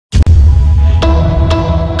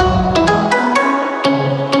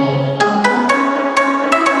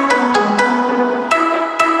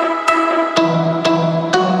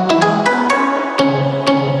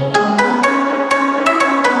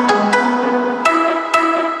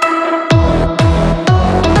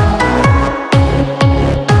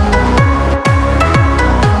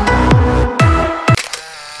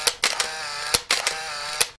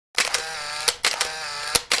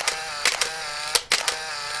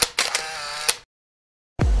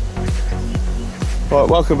Right,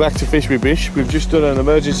 welcome back to Fish with Bish. We've just done an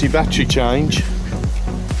emergency battery change.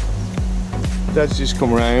 Dad's just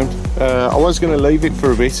come around. I was going to leave it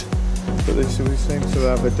for a bit, but we seem to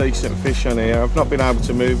have a decent fish on here. I've not been able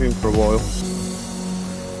to move him for a while.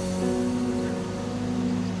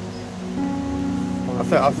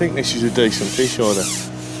 I think this is a decent fish order.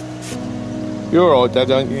 You're alright, Dad,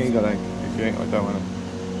 don't you? You ain't got any. If you ain't, I don't want to.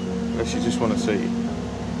 Unless you just want to see it.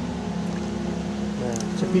 Yeah,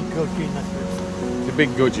 it's a big gudgeon, that's it. It's a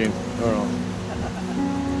big gudgeon, alright.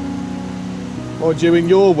 Mind you, in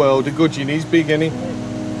your world, a gudgeon is big, isn't he?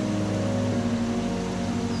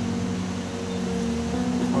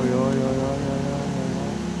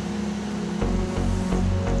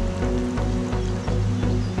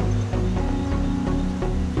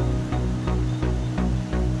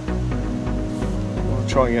 I'll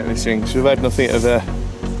try and get this in, because we've had nothing of a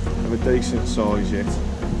decent size yet.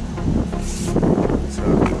 So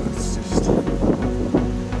let's just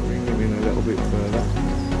bring him in a little bit further.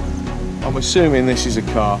 I'm assuming this is a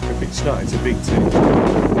carp. If it's not, it's a big tin.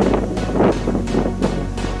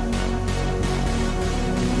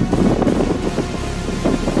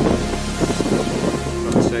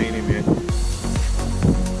 Not seeing him yet.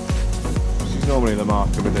 This is normally the mark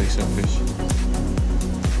of a decent fish.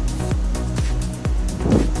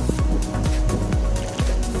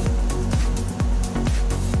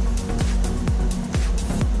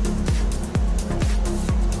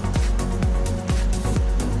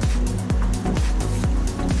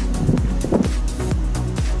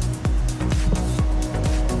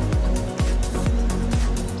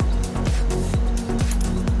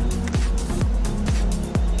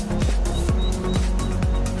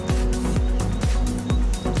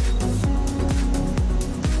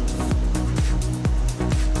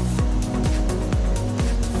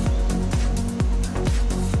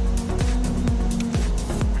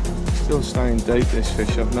 Still staying deep, this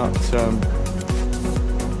fish. I've not still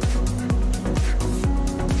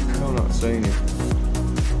not seen him.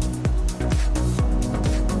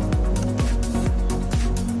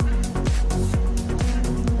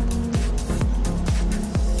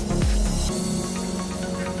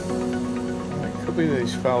 It could be that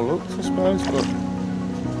he's foul looked, I suppose, but I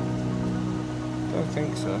don't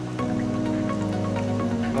think so.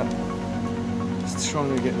 No. It's trying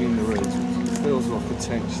to get me in the reeds. Feels like a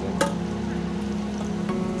tench then.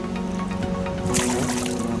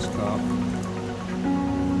 Nice carp.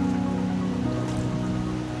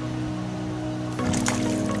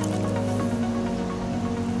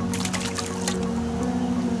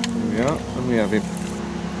 Here we are, and we have him.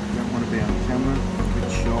 Don't want to be on camera, a bit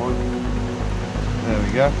shy. There we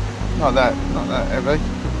go. Not that heavy.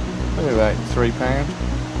 Only about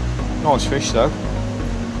 £3. Nice fish though.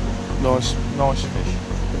 Nice fish.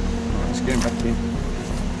 Let's get him back in.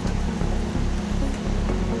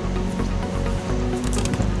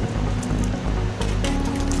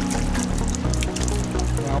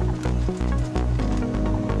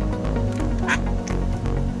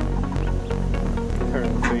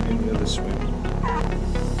 Currently feeding the other swim.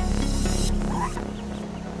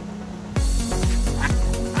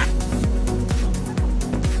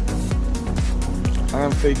 I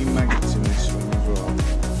am feeding maggots in this swim as well.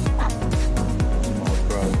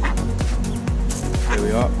 There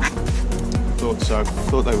we are. Thought so.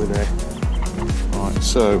 Thought they were there. Right,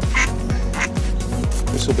 so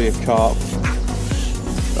this will be a carp.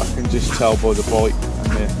 I can just tell by the bite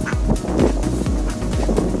and the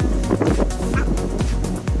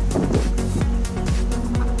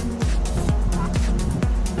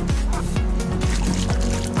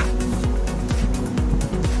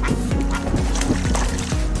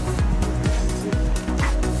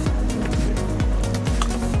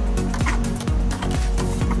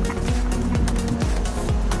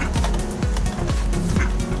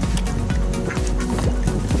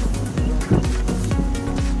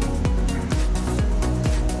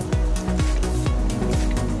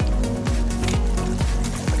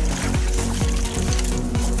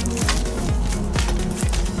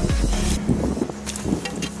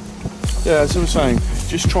yeah, as I was saying,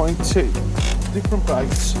 just trying to different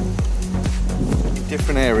baits,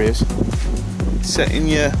 different areas, setting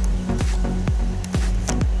your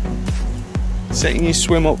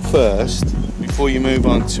swim up first before you move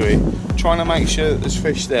on to it, trying to make sure that there's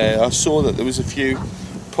fish there. I saw that there was a few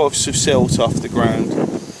puffs of silt off the ground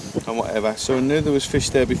and whatever, so I knew there was fish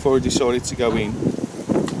there before I decided to go in.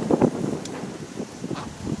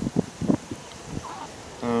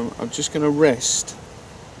 I'm just going to rest.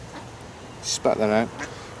 Spat that out.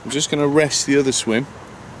 I'm just going to rest the other swim,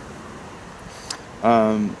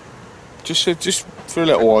 just for a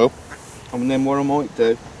little while, and then what I might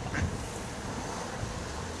do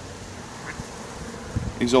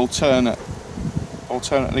is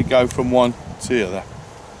alternately go from one to the other.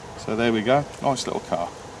 So there we go, nice little car.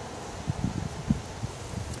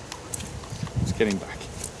 Let's get him back.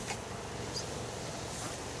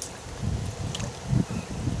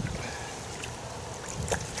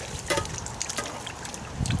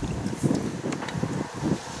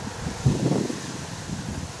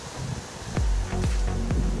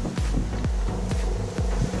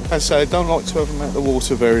 As I say, I don't like to have them out the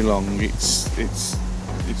water very long. It's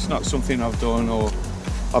not something I've done or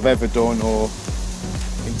I've ever done or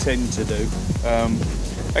intend to do.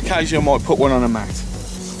 Occasionally I might put one on a mat,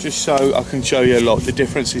 just so I can show you like the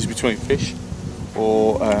differences between fish,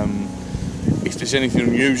 or if there's anything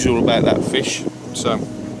unusual about that fish. So,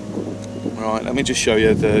 right, let me just show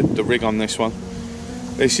you the rig on this one.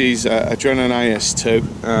 This is a Drennan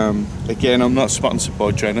AS2. Again, I'm not sponsored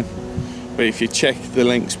by Drennan, but if you check the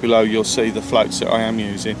links below, you'll see the floats that I am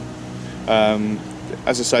using.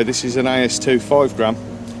 As I say, this is an AS2 5 gram.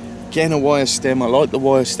 Again, a wire stem. I like the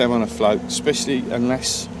wire stem on a float, especially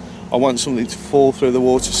unless I want something to fall through the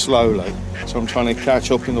water slowly. So I'm trying to catch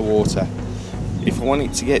up in the water. If I want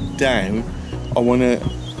it to get down, I want to,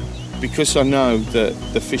 because I know that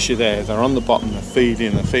the fish are there, they're on the bottom, they're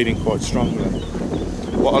feeding quite strongly.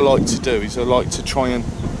 What I like to do is I like to try and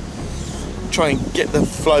get the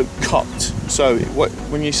float cocked. So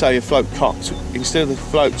when you say a float cocked, instead of the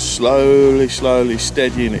float slowly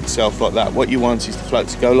steadying itself like that, what you want is the float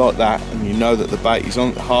to go like that, and you know that the bait is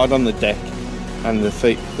hard on the deck and the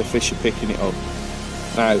fish are picking it up.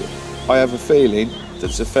 Now, I have a feeling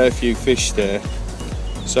there's a fair few fish there.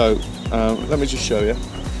 So let me just show you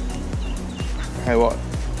how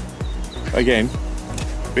again,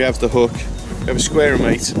 we have the hook, we have a square of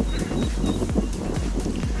meat.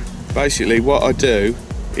 Basically what I do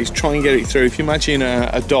is try and get it through. If you imagine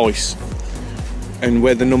a dice, and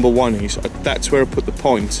where the number 1 is, that's where I put the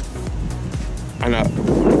point, and I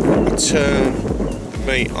turn the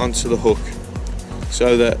meat onto the hook,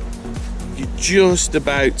 so that you just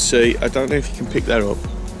about see, I don't know if you can pick that up,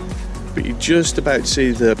 but you just about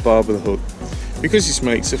see the barb of the hook. Because it's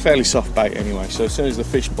meat, it's a fairly soft bait anyway, so as soon as the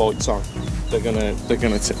fish bites on, they're gonna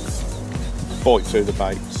bite through the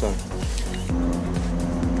bait. So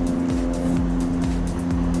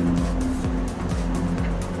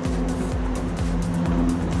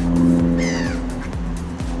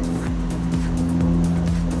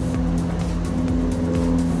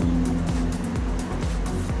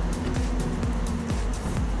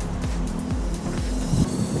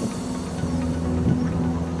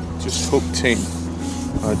hooked in.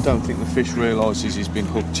 I don't think the fish realises he's been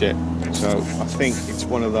hooked yet, so I think it's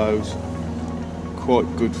one of those quite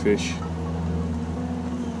good fish.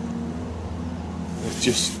 It's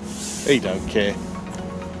just, he don't care.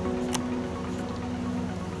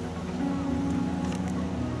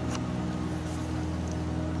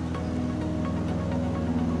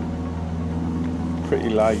 Pretty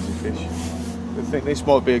lazy fish. I think this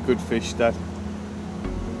might be a good fish, Dad.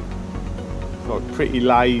 Like pretty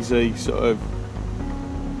lazy, sort of,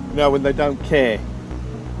 you know, when they don't care.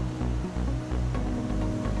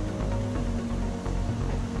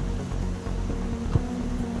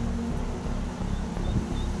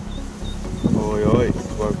 Oi, oi,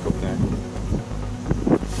 he's woke up now.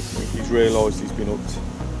 I think he's realised he's been hooked.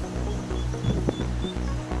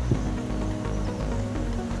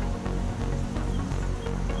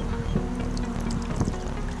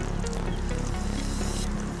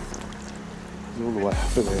 All the way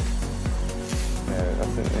over there. Yeah, I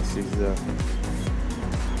think this is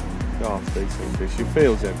half decent fish. It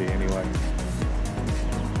feels heavy anyway.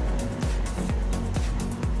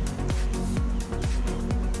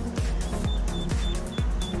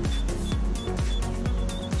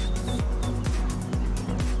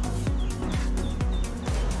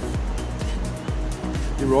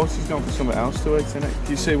 You're right, he's gone for something else to eat, isn't it?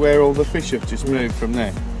 Do you see where all the fish have just moved from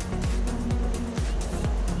there?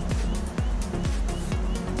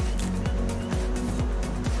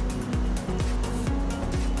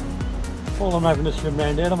 While I'm having a swim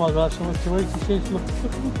round here, I might have something to eat. He says, look,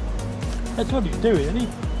 that's what he's doing, isn't he?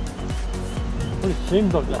 Well, it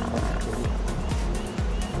seems like that.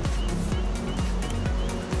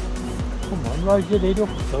 Come on, raise your head up,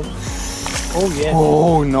 son. Oh, yeah.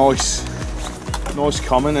 Oh, nice. Nice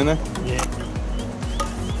common, isn't it? Yeah.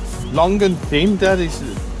 Long and thin, Dad, is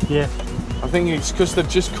it? Yeah. I think it's because they've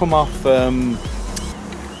just come off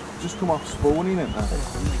spawning, haven't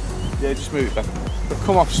they? Yeah, just move it back. They've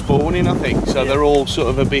come off spawning, I think, so yeah. They're all sort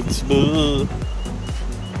of a bit. If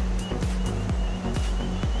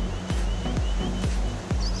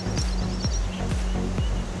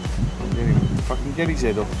I can get his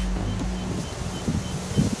head up.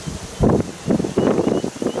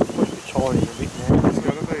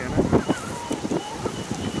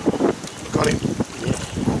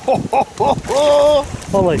 Oh!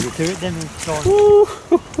 I'll leave you to it then and try and...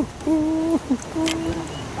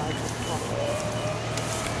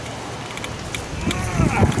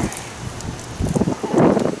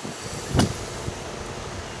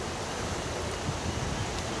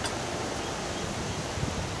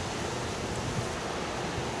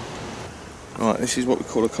 Right, this is what we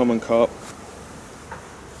call a common carp.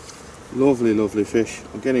 Lovely, lovely fish.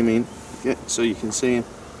 I'll get him in, so you can see him.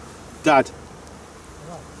 Dad.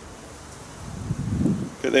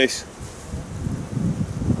 Look at this.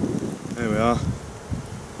 There we are.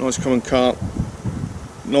 Nice common carp.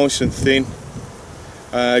 Nice and thin.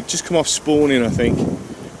 Just come off spawning, I think.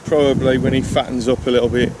 Probably when he fattens up a little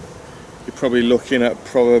bit, you're probably looking at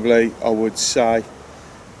probably, I would say,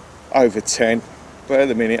 over 10. But at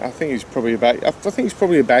the minute, I think he's probably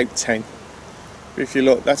about 10. If you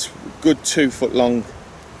look, that's a good 2 foot long.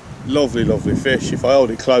 Lovely, lovely fish. If I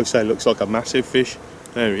hold it close, it looks like a massive fish.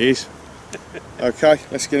 There he is. Okay,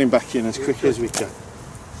 let's get him back in as quick as we can.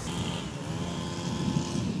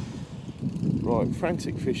 Right,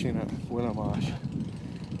 frantic fishing at Willow Marsh.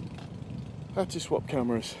 Had to swap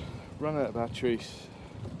cameras, run out of batteries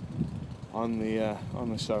on the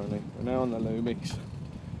Sony. We're now on the Lumix.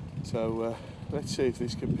 So let's see if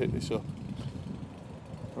this can pick this up.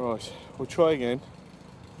 Right, we'll try again.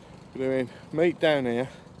 We're doing meat down here,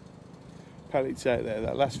 pellets out there.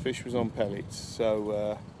 That last fish was on pellets,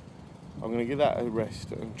 so I'm going to give that a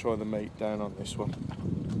rest and try the meat down on this one.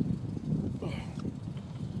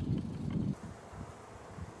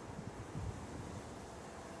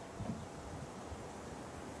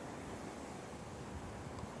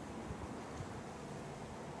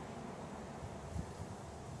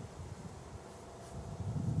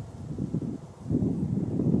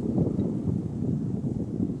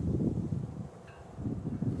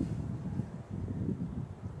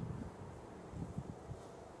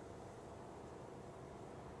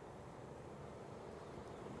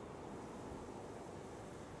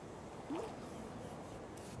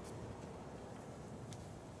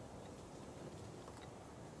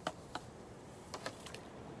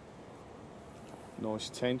 Nice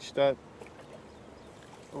tench, Dad.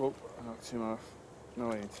 Oh, I knocked him off.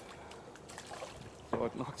 No, I ain't.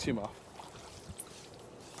 Thought I'd knocked him off.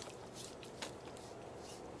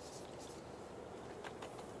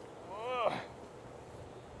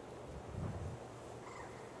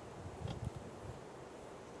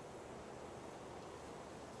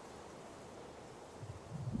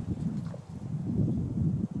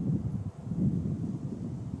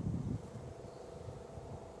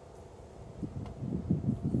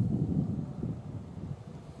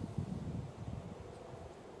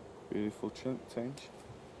 Beautiful tench.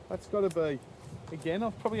 That's got to be, again,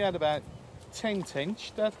 I've probably had about 10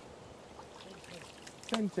 tench, Dad.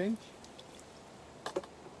 10 tench.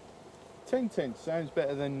 10 tench sounds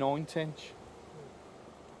better than 9 tench.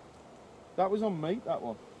 That was on meat, that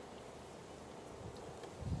one.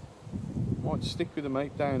 Might stick with the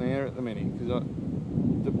meat down here at the minute, because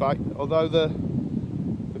the bait, although the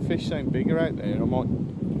fish sound bigger out there, I might,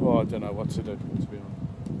 well, I don't know what to do, to be honest.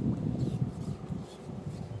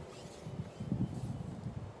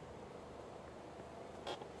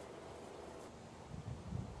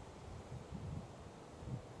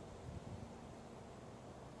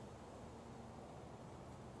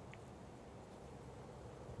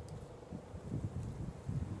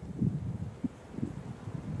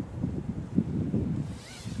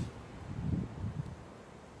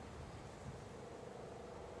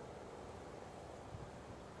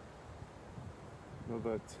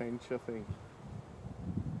 Another tench, I think.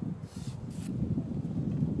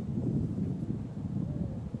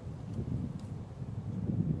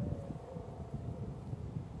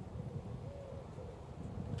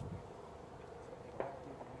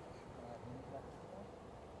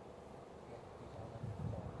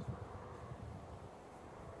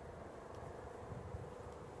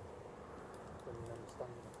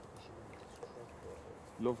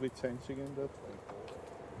 Lovely tench again, Dad.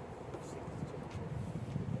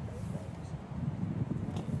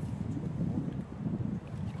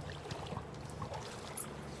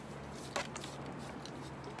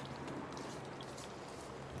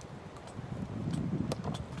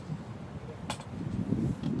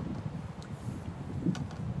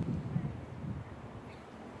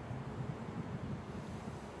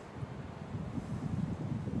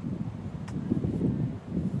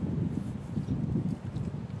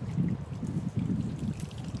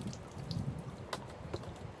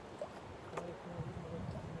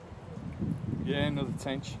 Yeah, another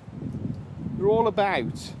tench. They're all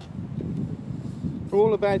about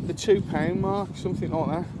the £2 mark, something like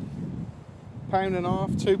that.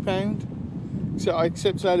 £1.5, £2.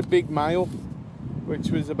 except I had a big male, which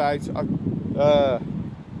was about this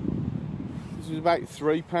was about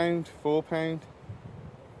 £3, £4.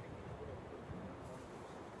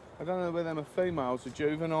 I don't know whether them are females or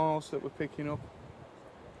juveniles that we're picking up.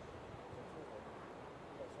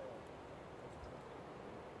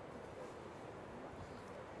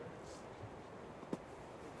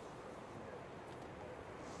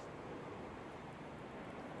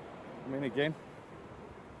 I'm in again.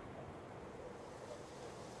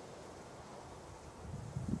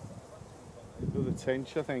 Another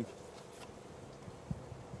tench, I think.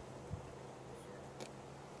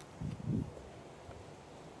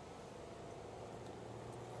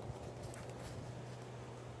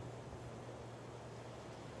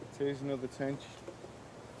 Here's another tench.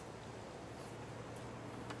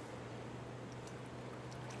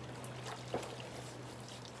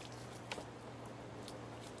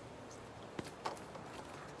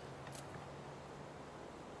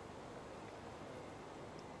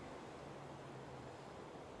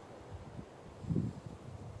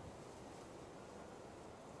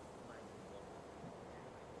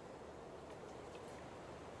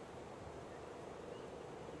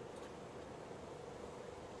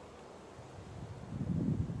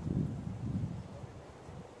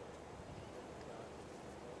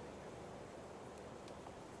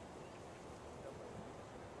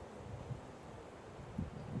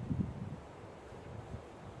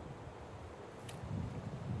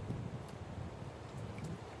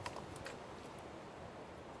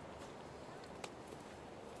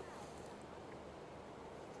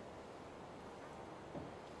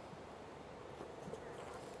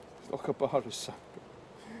 Like a bar of soap.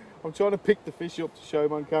 I'm trying to pick the fish up to show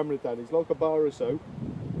him on camera, Dad. It's like a bar of soap.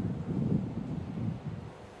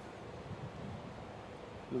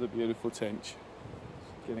 Another beautiful tench.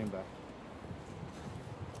 Get him back.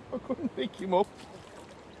 I couldn't pick him up.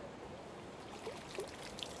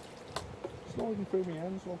 Sliding through my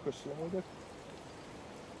hands like a slider.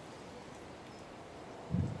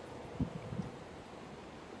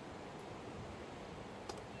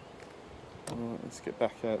 Alright, let's get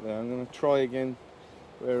back out there. I'm going to try again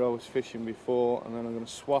where I was fishing before, and then I'm going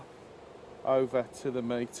to swap over to the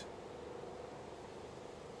meat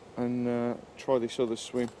and try this other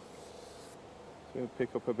swim. So I'm going to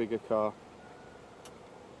pick up a bigger car.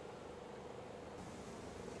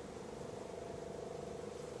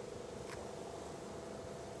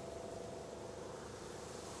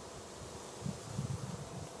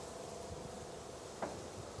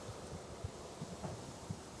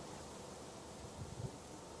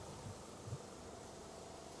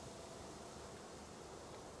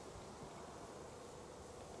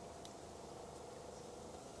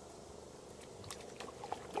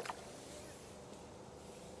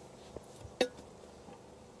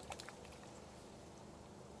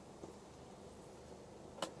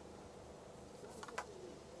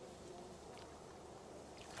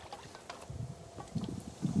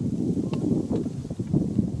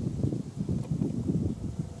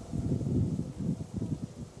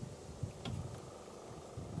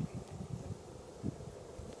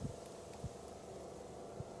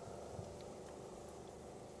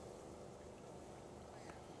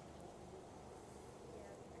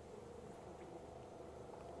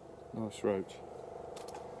 Nice roach.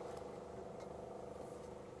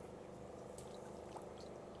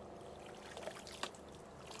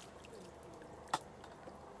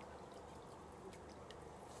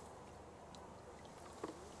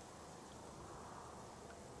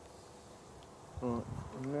 Right,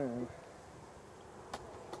 and now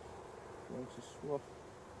going to swap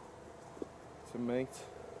to meat.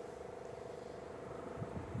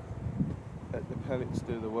 Let the pellets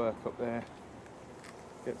do the work up there.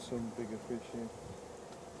 Get some bigger fish in.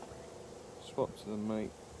 Swap to the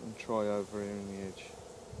meat and try over here on the edge.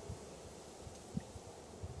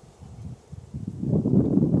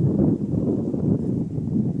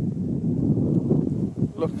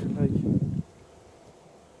 Luckily,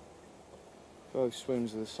 both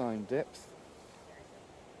swims are the same depth.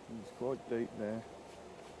 And it's quite deep there.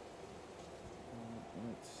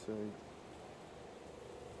 Let's see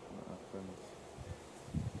what happens.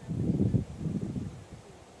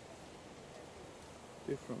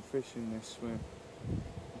 Different fish in this swim.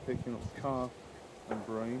 I'm picking up carp and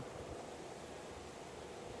bream.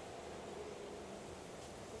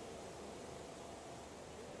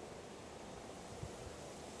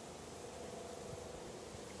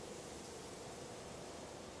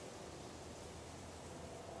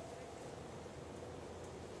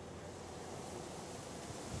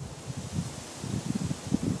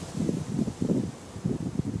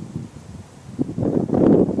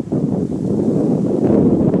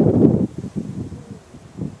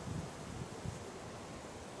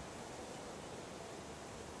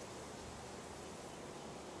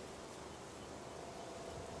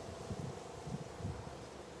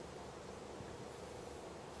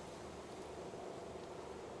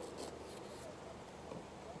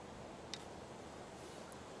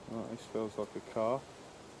 This feels like a car.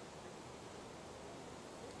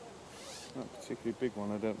 Not a particularly big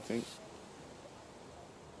one, I don't think.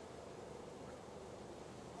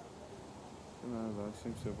 No, though, it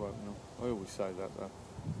seems to have woken up. I always say that though,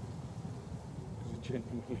 because I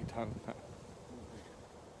genuinely don't know.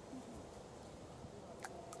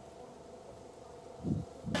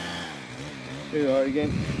 Here we are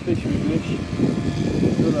again, fish with Lish.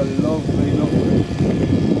 Got a lovely, lovely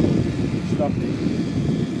stuffing.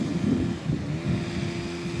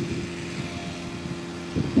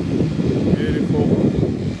 Beautiful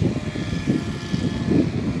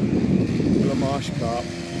Willow Marsh carp.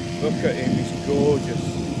 Look at him, he's gorgeous.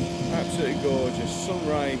 Absolutely gorgeous. Sun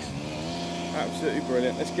rays. Absolutely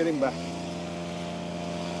brilliant. Let's get him back.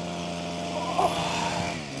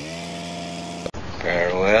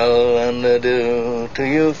 Farewell and adieu to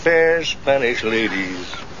you fair Spanish ladies.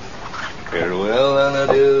 Farewell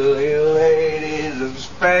and adieu, you ladies of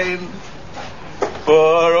Spain.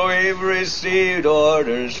 For we've received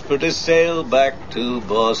orders for to sail back to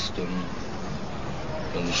Boston.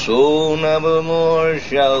 And so nevermore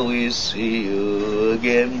shall we see you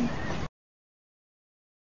again.